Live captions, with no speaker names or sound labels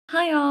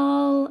Hi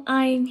all,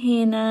 I'm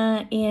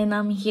Hannah and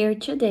I'm here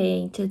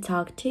today to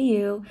talk to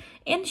you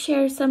and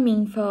share some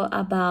info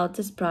about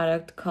this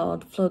product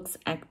called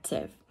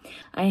Fluxactive.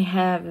 I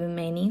have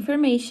many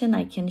information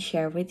I can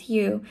share with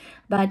you,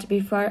 but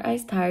before I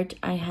start,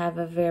 I have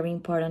a very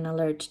important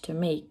alert to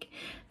make.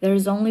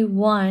 There's only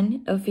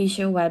one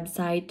official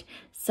website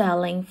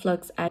selling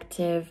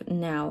Fluxactive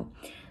now.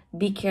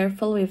 Be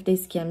careful with the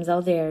scams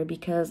out there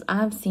because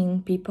I've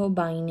seen people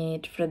buying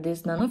it from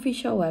this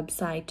non-official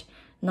website,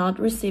 not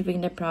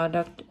receiving the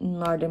product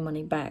nor the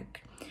money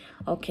back.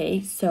 Okay,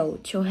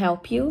 so to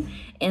help you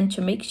and to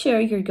make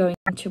sure you're going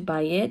to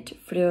buy it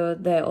through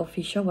the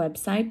official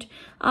website,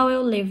 I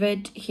will leave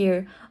it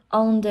here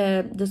on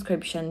the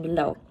description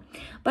below.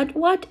 But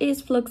what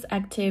is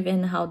Fluxactive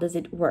and how does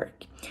it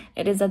work?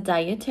 It is a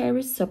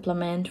dietary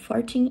supplement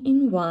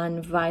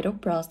 14-in-1 vital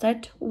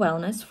prostate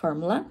wellness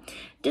formula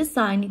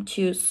designed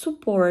to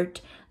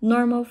support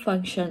normal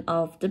function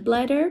of the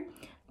bladder,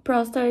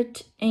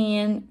 prostate,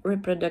 and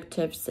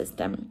reproductive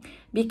system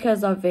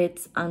because of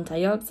its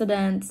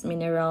antioxidants,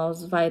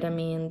 minerals,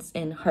 vitamins,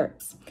 and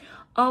herbs.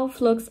 All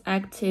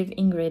Fluxactive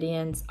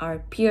ingredients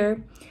are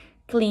pure,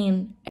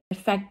 clean,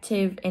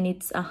 effective, and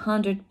it's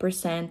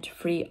 100%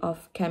 free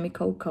of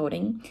chemical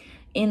coating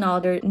and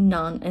other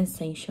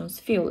non-essential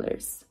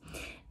fillers.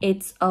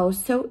 It's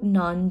also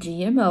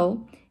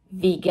non-GMO,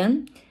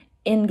 vegan,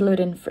 and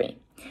gluten-free.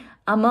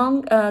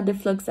 Among the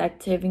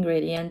Fluxactive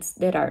ingredients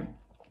there are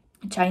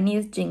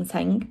Chinese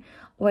ginseng,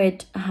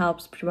 which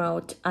helps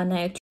promote a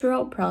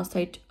natural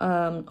prostate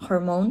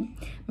hormone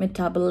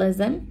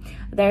metabolism.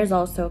 There's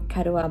also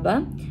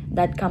caruaba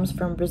that comes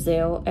from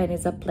Brazil and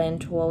is a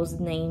plant whose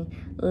name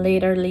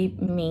literally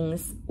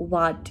means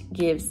what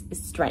gives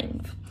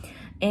strength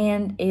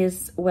and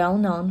is well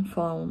known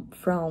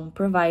from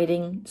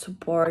providing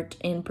support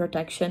and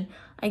protection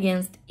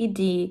against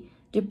ED,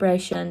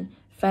 depression,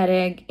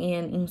 fatigue,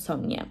 and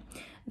insomnia.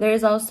 There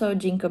is also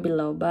Ginkgo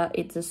biloba.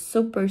 It's a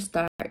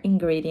superstar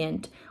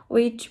ingredient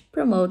which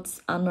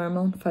promotes a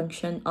normal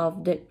function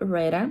of the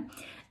ureter,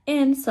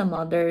 and some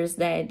others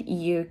that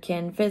you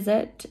can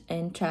visit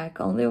and check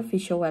on the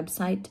official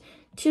website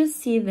to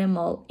see them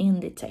all in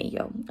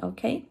detail,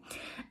 okay?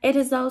 It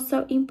is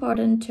also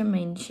important to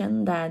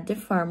mention that the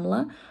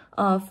formula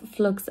of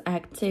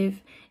Fluxactive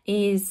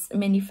is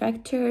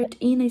manufactured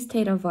in a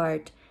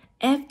state-of-the-art,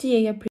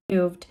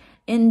 FDA-approved,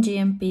 and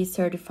GMP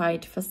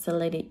certified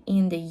facility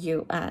in the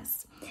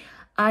US.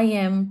 I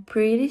am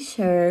pretty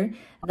sure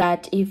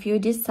that if you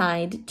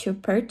decide to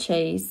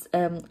purchase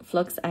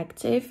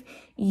Fluxactive,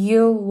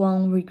 you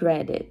won't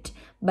regret it.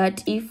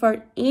 But if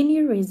for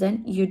any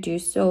reason you do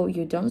so,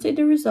 you don't see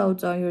the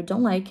results or you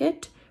don't like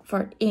it,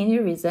 for any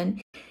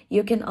reason,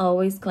 you can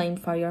always claim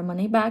for your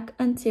money back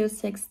until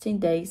 16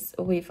 days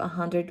with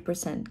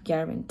 100%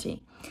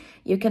 guarantee.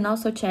 You can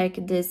also check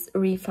this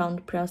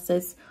refund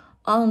process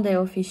on the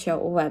official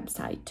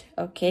website,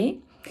 okay?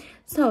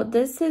 So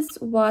this is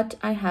what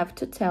I have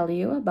to tell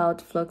you about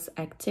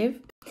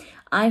Fluxactive.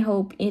 I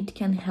hope it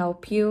can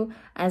help you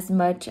as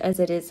much as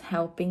it is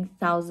helping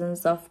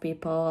thousands of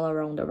people all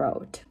around the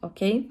world,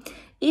 okay?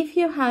 If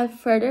you have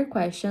further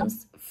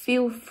questions,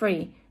 feel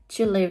free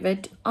to leave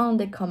it on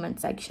the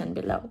comment section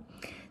below.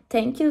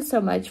 Thank you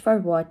so much for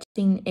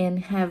watching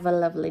and have a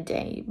lovely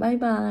day.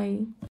 Bye-bye.